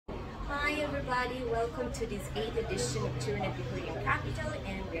everybody, welcome to this 8th edition of Turin Epicurean Capital,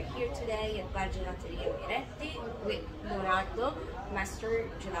 and we're here today at Gelateria Miretti with Leonardo, master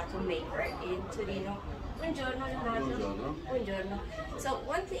gelato maker in Torino. Buongiorno Leonardo. Buongiorno. Buongiorno. So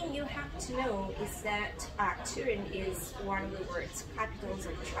one thing you have to know is that Turin is one of the world's capitals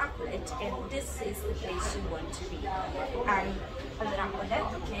of chocolate, and this is the place you want to be. Allora, ho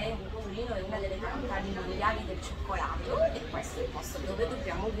detto che Torino è una delle capitali mondiali del cioccolato e questo è il posto dove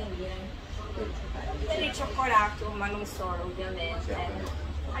dobbiamo venire per il cioccolato, ma non solo ovviamente.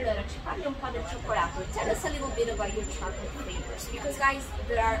 Allora, ci parli un po' del cioccolato. Tell us a little bit about your chocolate flavors, because guys,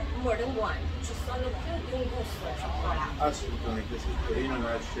 there are more than one. Ci sono più di un gusto al cioccolato. Assolutamente sì, Torino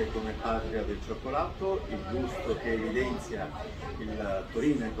nasce come patria del cioccolato, il gusto che evidenzia il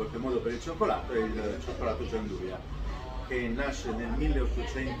Torino in qualche modo per il cioccolato è il cioccolato gianduja, che nasce nel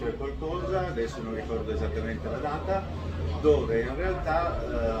 1800 e qualcosa, adesso non ricordo esattamente la data, dove in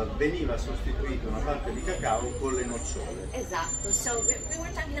realtà veniva sostituita una parte di cacao con le nocciole. Esatto, so we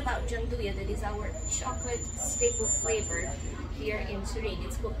were talking about gianduja, that is our chocolate staple flavor here in Turin.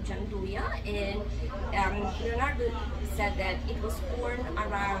 It's called gianduja, and Leonardo said that it was born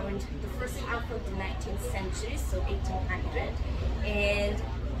around the first half of the 19th century, so 1800, and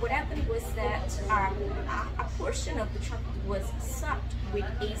what happened was that a portion of the chocolate was sucked with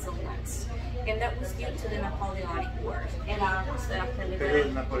hazelnuts, and that was due to the Napoleonic War. Il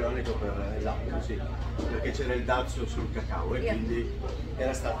periodo napoleonico per esatto, sì, perché c'era il dazio sul cacao e quindi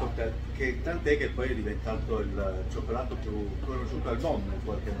era stato che tant'è che poi è diventato il cioccolato più conosciuto al mondo in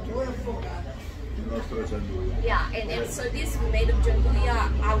qualche modo. Il nostro gianduja. Yeah, and so this made of gianduja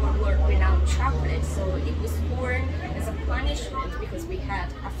our world-renowned chocolate. So it was born as a punishment because we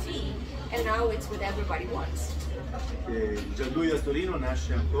had a fee, and now it's what everybody wants. Il gianduja a Torino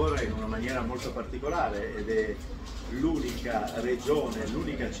nasce ancora in una maniera molto particolare ed è l'unica regione,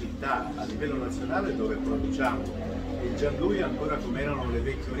 l'unica città a livello nazionale dove produciamo il gianduja ancora come erano le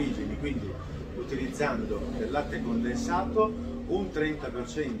vecchie origini, quindi utilizzando del latte condensato, un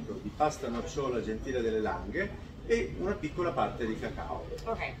 30% di pasta nocciola gentile delle Langhe e una piccola parte di cacao.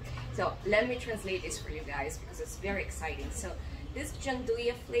 Okay, so let me translate this for you guys because it's very exciting. So this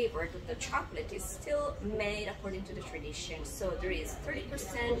gianduja flavor, the chocolate is still made according to the tradition. So there is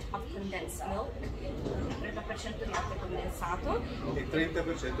 30% of condensed milk, 30% di latte condensato, e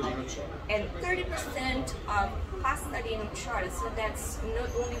 30% di nocciole. And 30% of pasta di nocciole. So that's not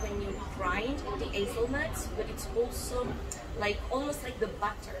only when you grind the hazelnuts, but it's also like almost like the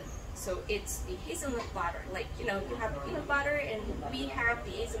butter. So it's the hazelnut butter. Like, you know, you have peanut butter and we have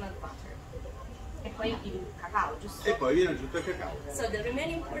the hazelnut butter. E poi il cacao, giusto? E poi viene aggiunto il cacao. So the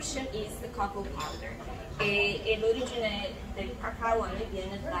remaining portion is the cocoa powder. E l'origine del cacao a noi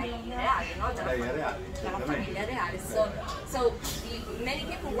viene dai reali, no? Dalla famiglia reale. So many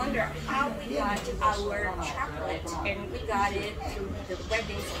people wonder how we got our chocolate, and we got it through the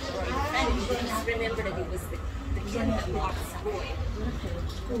weddings of the royal family. Because remember that it was the king that bought Savoy.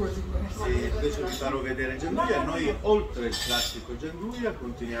 E adesso vi farò vedere il gianduja. Noi oltre il classico gianduja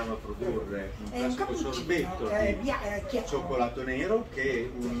continuiamo a produrre un classico sorbetto di cioccolato nero, che è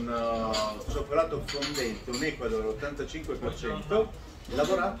un cioccolato fondente, un equador all'85%,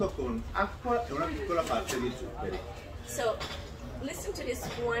 lavorato con acqua e una piccola parte di zuccheri. So listen to this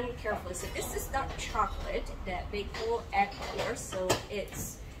one carefully. So this is dark chocolate that they call equador. So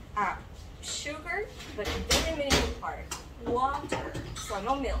it's sugar, but very minimal part. Water, so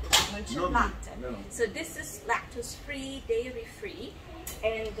no milk, non c'è latte. No. So this is lactose free, dairy free,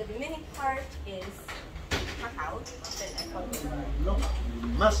 and the remaining part is cacao. No,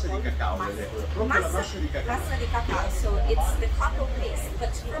 massa di cacao, proprio la massa di cacao. Massa di cacao, so it's the cocoa paste,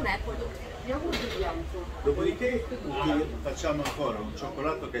 but from Ecuador. Dopodiché facciamo ancora un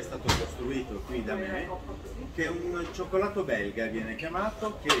cioccolato che è stato costruito qui da me, che è un cioccolato belga, viene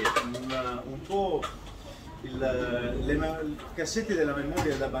chiamato, che è un po' le cassetti della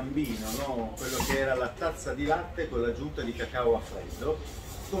memoria da bambino, no? Quello che era la tazza di latte con l'aggiunta di cacao a freddo,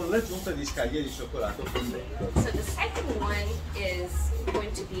 con l'aggiunta di scaglie di cioccolato fondente. So the second one is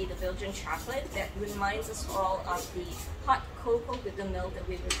going to be the Belgian chocolate that reminds us all of the hot cocoa with the milk that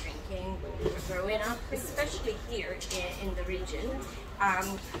we were drinking when we were growing up, especially here in the region.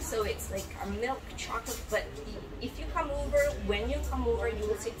 So it's like a milk chocolate, but if you come over, when you come over, you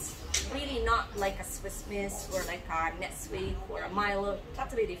will see it's really not like a Swiss Miss or like a Nesquik or a Milo,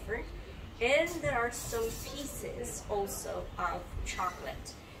 totally different. And there are some pieces also of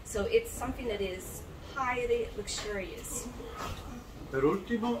chocolate. So it's something that is highly luxurious. Per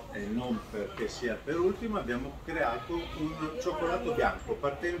ultimo, e non perché sia per ultimo, abbiamo creato un cioccolato bianco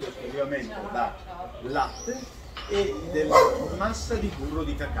partendo esclusivamente da latte e della massa di burro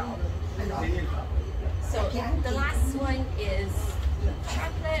di cacao e nient'altro. So the last one is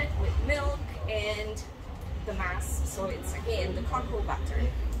chocolate with milk and the mass. So it's again the cocoa butter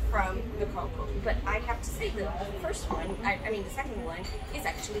from the cocoa. But I have to say the first one, I mean the second one, is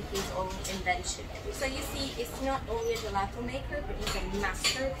actually his own invention. So you see, it's not only a gelato maker, but he's a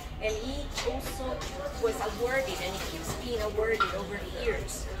master, and he also was awarded, and he keeps being awarded over the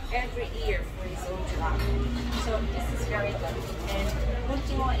years, every year for his own gelato. So this is very good. And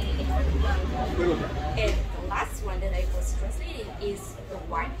ultimo and the last one that I was translating is the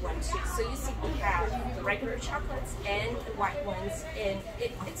white one too. So you see, we have the regular chocolates and the white ones, and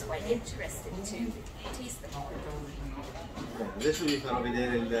it's quite interesting to taste them. Adesso vi farò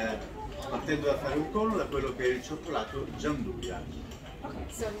vedere partendo da fare un cono da quello che è il cioccolato gianduja. Okay,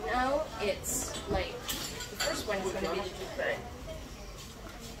 so now it's like the first one is going to be good.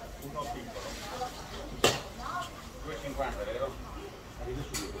 Uno piccolo. 2,50, vero?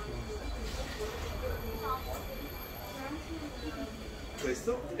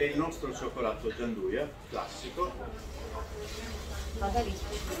 Questo è il nostro cioccolato gianduja classico. Magari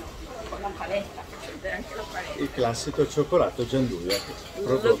con la paletta, per vedere anche la paletta. Il classico cioccolato gianduja.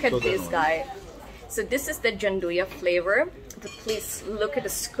 Look at this guy. So this is the gianduja flavor. But please look at the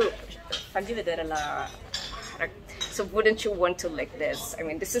scoop. Fagli vedere la... So wouldn't you want to lick this? I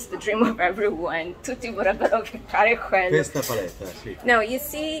mean, this is the dream of everyone. Tutti vorrebbero fare quello. Questa paletta, sì. Now you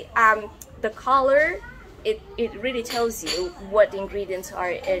see the color. It really tells you what the ingredients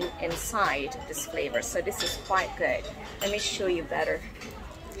are inside this flavor. So this is quite good. Let me show you better.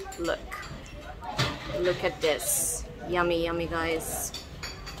 Look at this. Yummy, yummy, guys.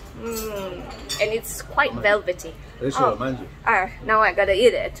 And it's quite velvety. Adesso lo mangi. Now I gotta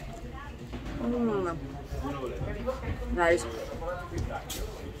eat it. Guys,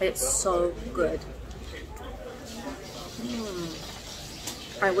 it's so good.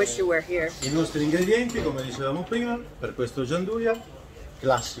 I wish you were here. I nostri ingredienti, come dicevamo prima, per questo gianduja,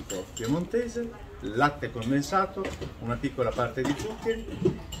 classico piemontese, latte condensato, una piccola parte di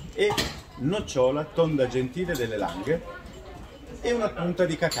zuccheri e nocciola tonda gentile delle Langhe e una punta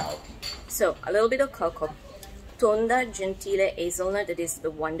di cacao. So, a little bit of cocoa. Tonda gentile hazelnut, that is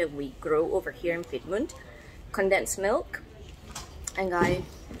the one that we grow over here in Piedmont. Condensed milk. And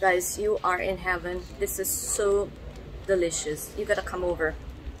guys, you are in heaven. This is so delicious. You gotta come over.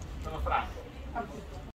 Sono Franco.